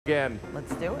Again.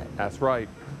 Let's do it. That's right.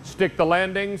 Stick the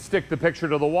landing, stick the picture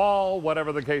to the wall,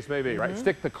 whatever the case may be, right?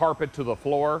 Stick the carpet to the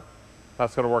floor.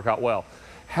 That's going to work out well.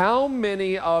 How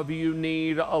many of you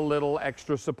need a little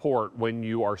extra support when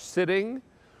you are sitting,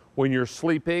 when you're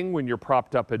sleeping, when you're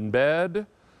propped up in bed,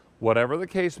 whatever the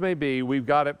case may be? We've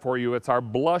got it for you. It's our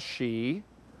Blushly,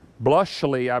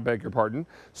 I beg your pardon,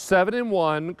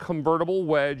 7-in-1 convertible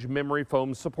wedge memory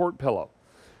foam support pillow.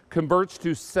 Converts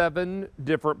to 7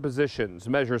 different positions,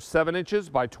 measures 7 inches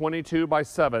by 22 by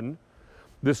 7.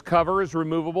 This cover is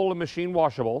removable and machine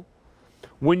washable.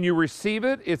 When you receive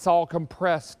it, it's all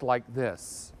compressed like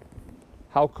this.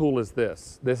 How cool is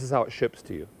this? This is how it ships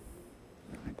to you.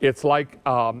 It's like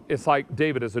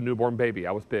David as a newborn baby.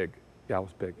 I was big. Yeah, I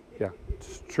was big. Yeah,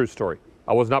 it's a true story.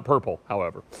 I was not purple,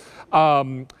 however.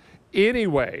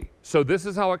 Anyway, so this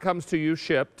is how it comes to you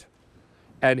shipped.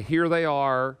 And here they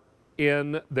are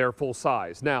in their full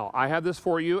size. Now, I have this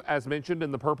for you, as mentioned,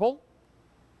 in the purple.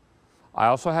 I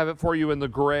also have it for you in the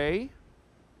gray.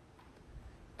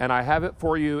 And I have it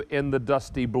for you in the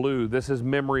dusty blue. This is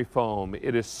memory foam.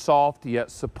 It is soft yet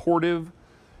supportive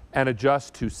and adjusts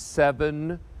to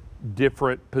 7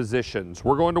 different positions.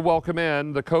 We're going to welcome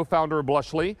in the co-founder of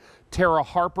Blushly. Tara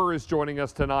Harper is joining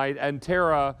us tonight. And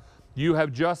Tara, you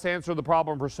have just answered the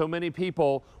problem for so many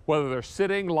people, whether they're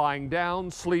sitting, lying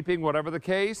down, sleeping, whatever the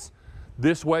case.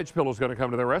 This wedge pillow is going to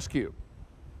come to their rescue.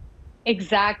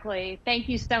 Exactly. Thank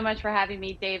you so much for having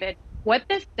me, David. What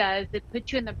this does, it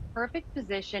puts you in the perfect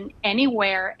position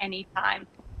anywhere, anytime.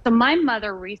 So my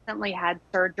mother recently had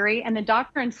surgery, and the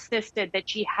doctor insisted that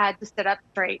she had to sit up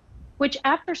straight, which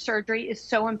after surgery is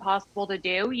so impossible to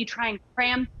do. You try and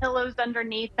cram pillows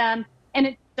underneath them, and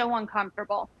it's so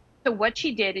uncomfortable. So what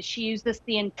she did is she used this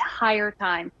the entire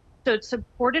time. So it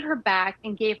supported her back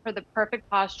and gave her the perfect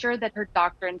posture that her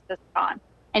doctor insisted on.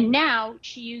 And now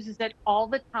she uses it all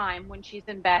the time when she's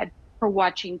in bed for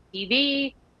watching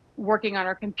TV, working on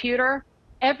her computer.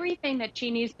 Everything that she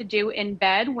needs to do in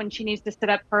bed when she needs to sit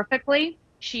up perfectly,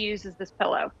 she uses this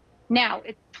pillow. Now,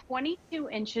 it's 22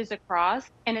 inches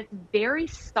across, and it's very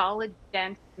solid,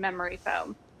 dense memory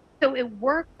foam. So it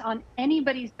works on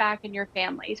anybody's back in your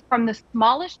family, from the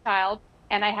smallest child,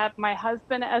 and I have my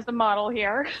husband as a model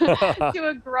here, to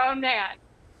a grown man.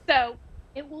 So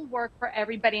it will work for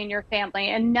everybody in your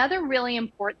family. Another really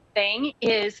important thing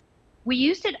is we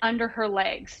used it under her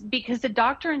legs because the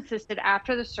doctor insisted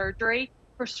after the surgery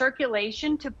for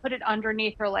circulation to put it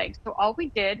underneath her legs. So all we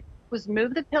did was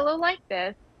move the pillow like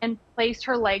this and place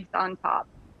her legs on top.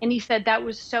 And he said that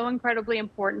was so incredibly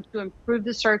important to improve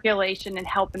the circulation and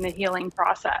help in the healing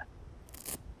process.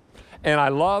 And I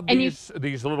love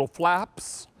these little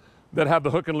flaps that have the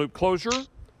hook and loop closure.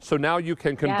 So now you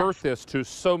can convert this to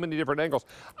so many different angles.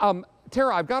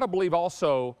 Tara, I've got to believe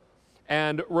also,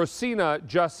 and Rosina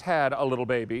just had a little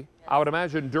baby. I would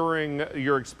imagine during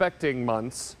your expecting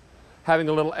months, having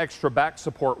a little extra back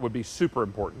support would be super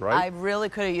important, right? I really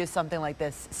could have used something like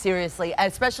this, seriously,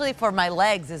 especially for my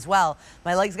legs as well.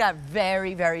 My legs got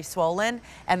very, very swollen,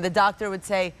 and the doctor would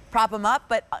say, prop them up,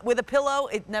 but with a pillow,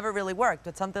 it never really worked.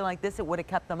 With something like this, it would have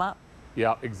kept them up.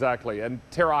 Yeah, exactly. And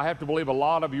Tara, I have to believe a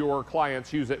lot of your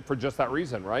clients use it for just that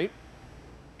reason, right?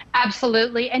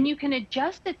 Absolutely. And you can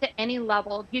adjust it to any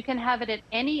level. You can have it at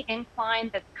any incline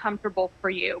that's comfortable for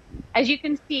you. As you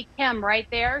can see, Kim right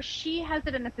there, she has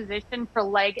it in the position for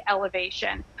leg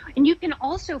elevation. And you can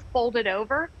also fold it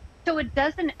over so it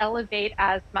doesn't elevate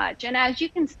as much. And as you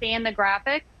can see in the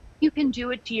graphic, you can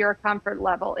do it to your comfort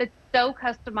level. It's so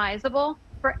customizable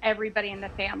for everybody in the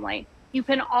family. You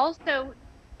can also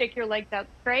stick your legs out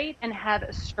straight and have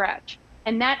a stretch.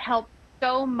 And that helps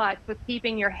so much with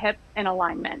keeping your hips in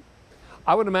alignment.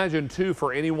 I would imagine too,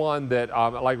 for anyone that,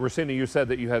 like Rosina, you said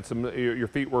that you had your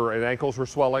feet were and ankles were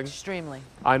swelling. Extremely.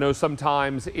 I know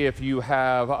sometimes if you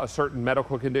have a certain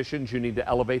medical conditions, you need to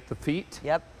elevate the feet.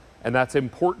 Yep. And that's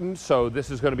important. So this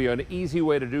is going to be an easy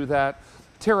way to do that.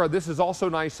 Tara, this is also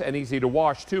nice and easy to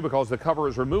wash too because the cover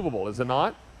is removable, is it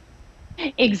not?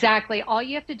 Exactly. All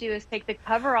you have to do is take the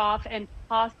cover off and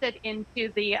toss it into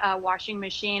the washing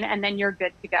machine, and then you're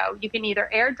good to go. You can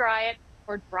either air dry it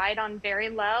or dry it on very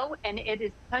low, and it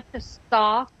is such a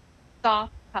soft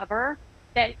cover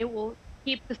that it will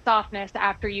keep the softness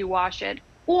after you wash it.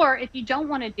 Or if you don't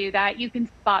want to do that, you can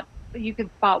spot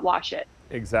wash it.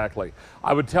 Exactly.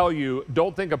 I would tell you,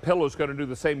 don't think a pillow is going to do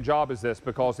the same job as this,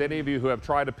 because any of you who have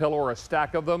tried a pillow or a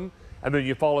stack of them, and then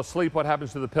you fall asleep, what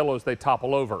happens to the pillows? They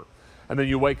topple over. And then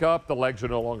you wake up, the legs are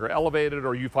no longer elevated,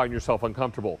 or you find yourself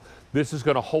uncomfortable. This is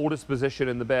going to hold its position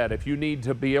in the bed. If you need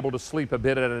to be able to sleep a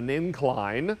bit at an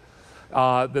incline,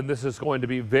 then this is going to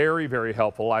be very, very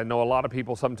helpful. I know a lot of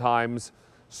people sometimes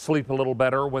sleep a little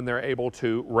better when they're able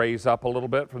to raise up a little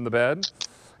bit from the bed.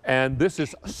 And this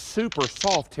is super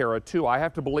soft, Tara, too. I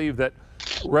have to believe that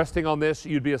resting on this,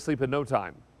 you'd be asleep in no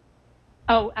time.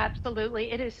 Oh,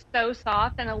 absolutely. It is so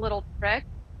soft. And a little trick,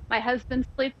 my husband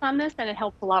sleeps on this and it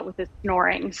helps a lot with his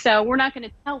snoring. So we're not going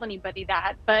to tell anybody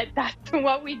that, but that's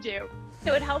what we do.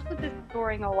 So it helps with his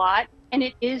snoring a lot, and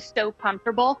it is so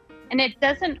comfortable, and it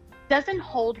doesn't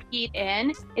hold heat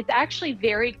in. It's actually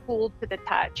very cool to the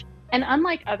touch. And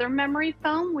unlike other memory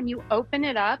foam, when you open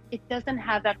it up, it doesn't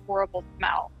have that horrible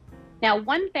smell. Now,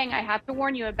 one thing I have to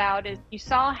warn you about is you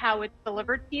saw how it's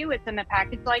delivered to you. It's in the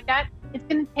package like that. It's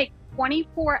going to take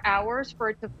 24 hours for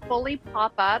it to fully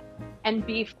pop up and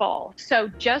be full. So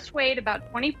just wait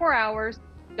about 24 hours.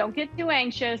 Don't get too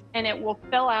anxious, and it will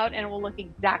fill out and it will look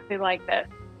exactly like this.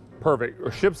 Perfect.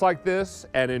 It ships like this,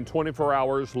 and in 24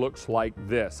 hours looks like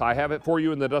this. I have it for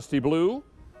you in the dusty blue.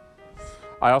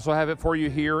 I also have it for you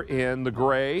here in the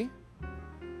gray.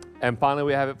 And finally,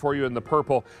 we have it for you in the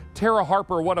purple. Tara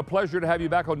Harper, what a pleasure to have you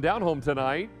back on Down Home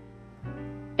tonight.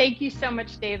 Thank you so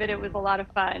much, David. It was a lot of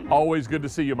fun. Always good to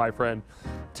see you, my friend.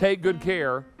 Take good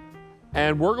care.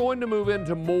 And we're going to move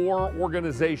into more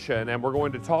organization, and we're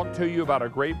going to talk to you about a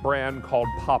great brand called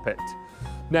Pop It.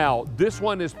 Now, this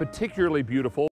one is particularly beautiful.